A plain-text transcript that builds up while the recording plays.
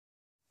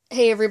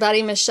Hey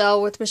everybody,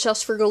 Michelle with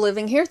Michelle's Frugal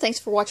Living here. Thanks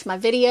for watching my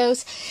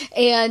videos.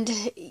 And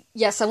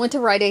yes, I went to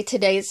Rite Aid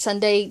today. It's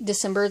Sunday,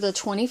 December the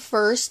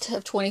 21st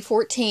of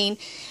 2014.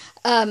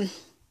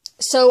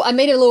 So I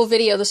made a little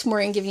video this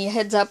morning giving you a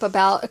heads up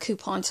about a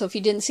coupon. So if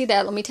you didn't see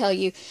that, let me tell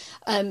you.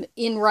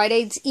 In Rite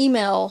Aid's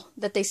email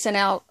that they sent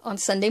out on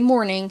Sunday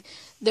morning,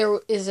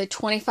 there is a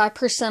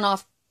 25%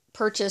 off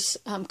purchase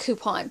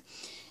coupon.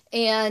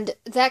 And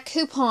that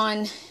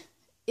coupon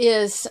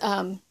is...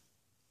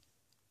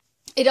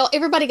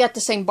 everybody got the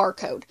same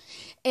barcode,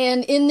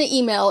 and in the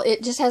email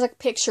it just has a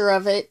picture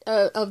of it,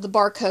 of the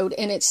barcode,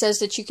 and it says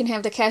that you can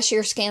have the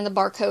cashier scan the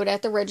barcode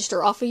at the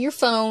register off of your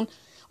phone,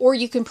 or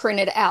you can print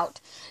it out.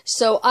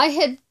 So I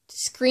had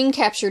screen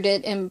captured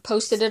it and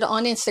posted it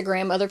on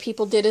Instagram. Other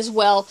people did as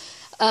well.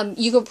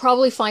 You could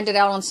probably find it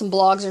out on some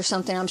blogs or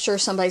something. I'm sure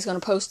somebody's going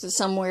to post it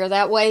somewhere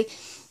that way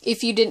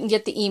if you didn't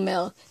get the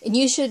email. And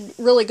you should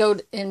really go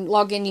and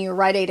log into your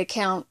Rite Aid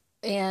account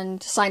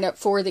and sign up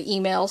for the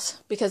emails,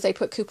 because they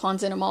put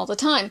coupons in them all the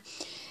time,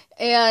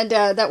 and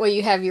that way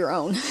you have your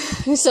own.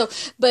 So,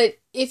 but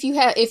if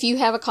you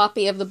have a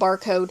copy of the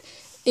barcode,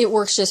 it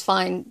works just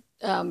fine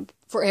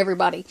for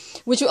everybody,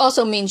 which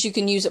also means you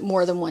can use it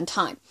more than one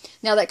time.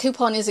 Now that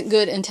coupon isn't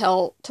good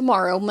until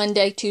tomorrow.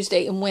 Monday,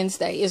 Tuesday, and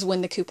Wednesday is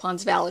when the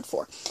coupon's valid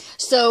for.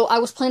 So I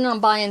was planning on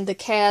buying the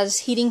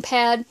Kaz heating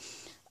pad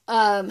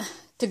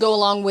to go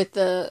along with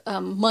the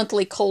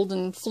monthly cold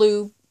and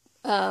flu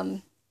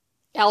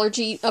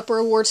allergy upper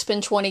award,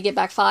 spend 20, get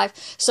back 5.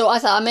 So I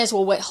thought I may as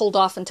well hold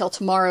off until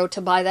tomorrow to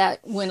buy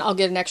that, when I'll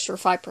get an extra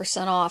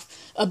 5%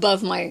 off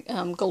above my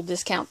gold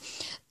discount.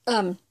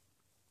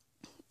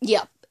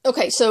 Yeah.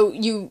 Okay. So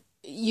you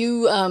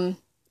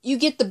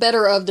get the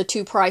better of the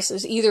two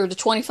prices, either the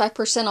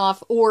 25%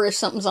 off, or if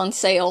something's on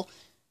sale,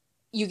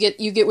 you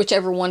get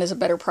whichever one is a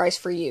better price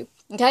for you.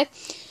 Okay.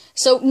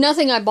 So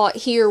nothing I bought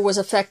here was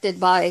affected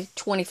by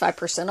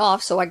 25%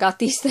 off, so I got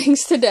these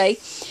things today.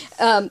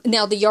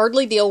 Now the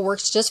Yardley deal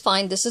works just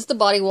fine. This is the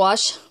body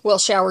wash, well,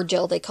 shower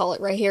gel they call it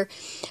right here.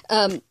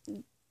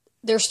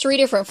 There's 3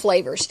 different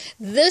flavors.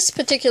 This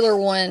particular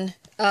one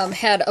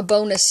had a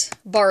bonus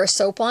bar of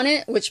soap on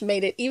it, which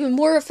made it even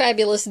more a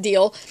fabulous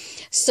deal.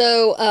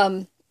 So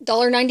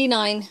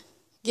 $1.99,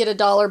 get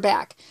 $1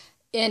 back.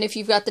 And if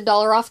you've got the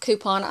 $1 off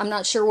coupon, I'm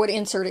not sure what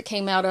insert it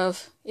came out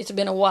of. It's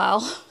been a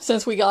while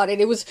since we got it.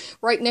 It was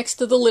right next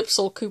to the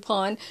Lipsol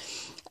coupon.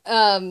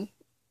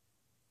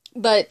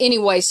 But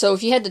anyway, so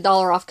if you had the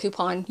 $1 off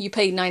coupon, you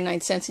pay 99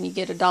 cents and you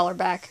get $1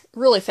 back.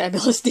 Really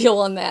fabulous deal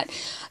on that.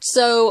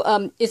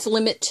 So it's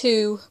limit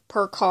 2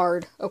 per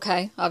card.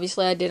 Okay,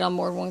 obviously I did on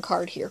more than one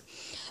card here.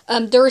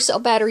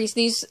 Duracell batteries.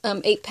 These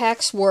 8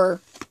 packs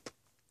were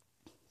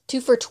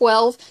 2 for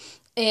 $12.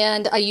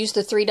 And I used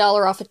the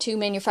 $3 off a 2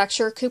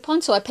 manufacturer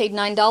coupon, so I paid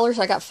 $9.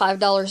 I got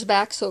 $5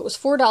 back, so it was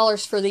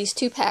 $4 for these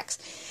 2 packs.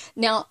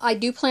 Now, I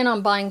do plan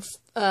on buying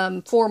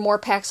 4 more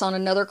packs on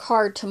another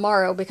card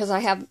tomorrow, because I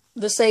have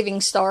the Saving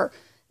Star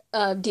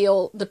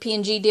deal, the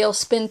P&G deal,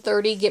 spend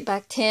 30, get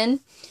back 10.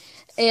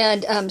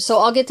 And so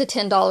I'll get the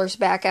 $10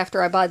 back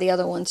after I buy the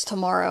other ones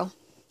tomorrow.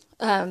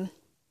 Yep.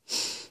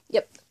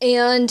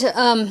 And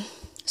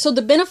so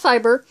the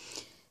Benefiber...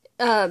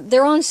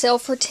 they're on sale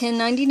for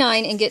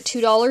 $10.99 and get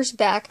 $2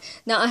 back.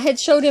 Now, I had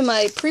showed in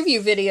my preview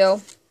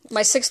video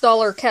my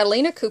 $6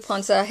 Catalina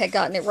coupons that I had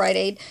gotten at Rite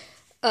Aid.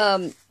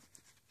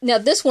 Now,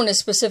 this one is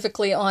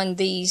specifically on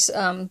these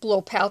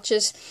little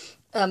pouches.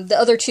 The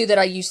other 2 that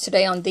I used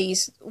today on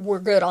these were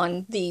good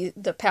on the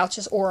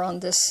pouches or on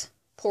this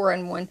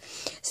pour-in one.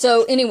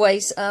 So,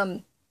 anyways,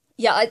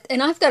 yeah,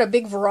 and I've got a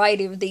big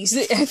variety of these.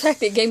 In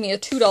fact, it gave me a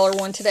 $2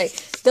 one today.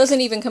 Doesn't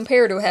even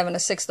compare to having a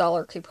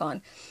 $6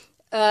 coupon.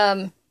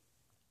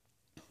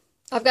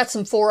 I've got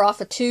some 4 off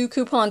of 2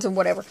 coupons and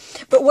whatever.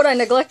 But what I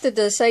neglected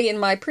to say in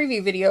my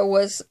preview video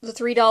was the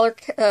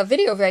 $3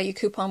 video value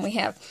coupon we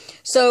have.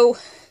 So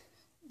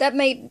that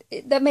made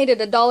it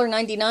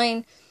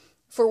 $1.99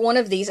 for one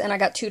of these, and I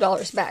got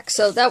 $2 back.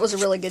 So that was a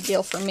really good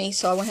deal for me.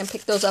 So I went ahead and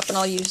picked those up, and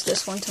I'll use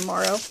this one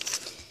tomorrow.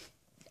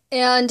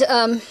 And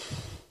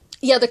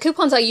yeah, the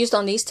coupons I used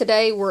on these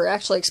today were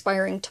actually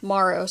expiring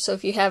tomorrow. So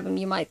if you have them,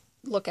 you might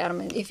look at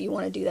them if you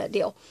want to do that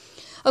deal.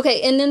 Okay,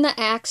 and then the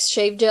Axe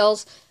shave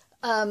gels.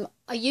 I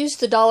used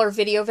the $1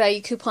 video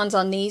value coupons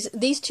on these.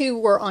 These 2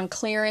 were on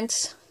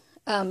clearance.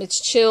 It's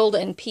Chilled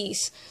and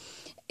Peace.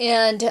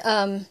 And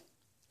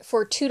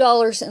for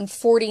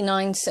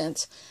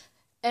 $2.49.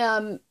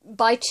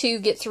 Buy 2,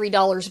 get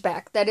 $3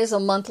 back. That is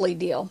a monthly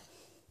deal.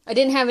 I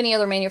didn't have any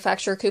other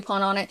manufacturer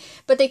coupon on it,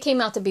 but they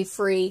came out to be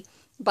free.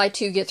 Buy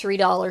 2, get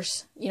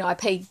 $3. You know, I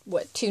paid,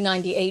 what,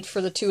 $2.98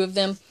 for the 2 of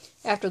them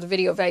after the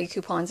video value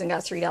coupons, and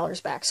got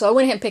 $3 back. So I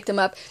went ahead and picked them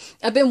up.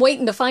 I've been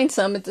waiting to find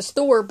some at the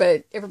store,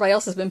 but everybody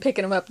else has been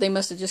picking them up. They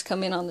must have just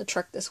come in on the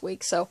truck this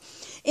week. So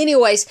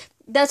anyways,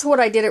 that's what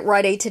I did at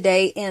Rite Aid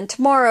today. And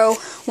tomorrow,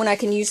 when I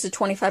can use the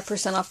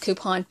 25% off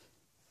coupon,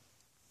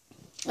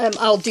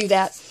 I'll do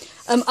that.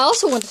 I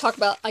also want to talk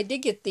about, I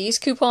did get these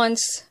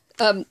coupons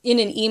in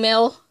an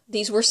email.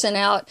 These were sent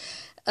out.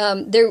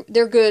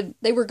 They're good.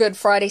 They were good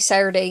Friday,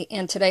 Saturday,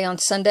 and today on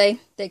Sunday.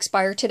 They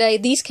expire today.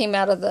 These came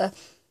out of the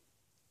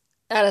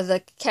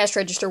cash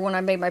register when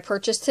I made my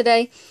purchase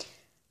today.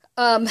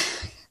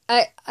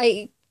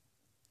 These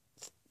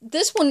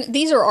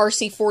are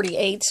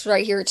RC48s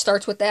right here. It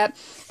starts with that,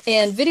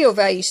 and video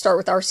values start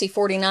with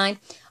RC49.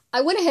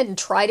 I went ahead and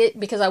tried it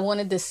because I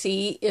wanted to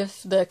see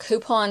if the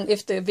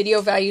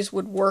video values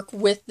would work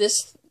with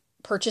this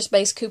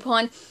purchase-based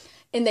coupon,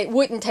 and they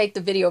wouldn't take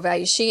the video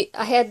values.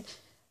 I had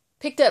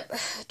picked up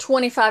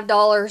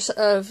 $25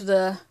 of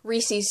the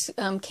Reese's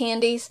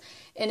candies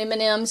and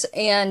M&Ms,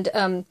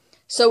 and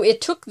so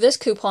it took this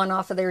coupon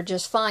off of there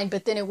just fine,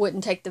 but then it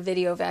wouldn't take the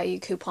video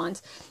value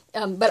coupons.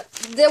 But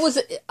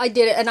I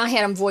did it, and I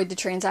had them void the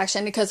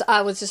transaction because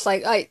I was just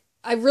like,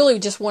 I really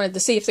just wanted to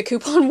see if the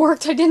coupon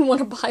worked. I didn't want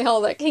to buy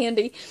all that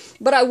candy,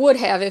 but I would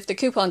have if the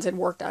coupons had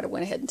worked. I'd have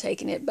went ahead and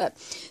taken it, but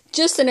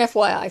just an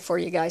FYI for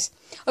you guys.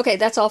 Okay,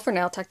 that's all for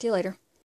now. Talk to you later.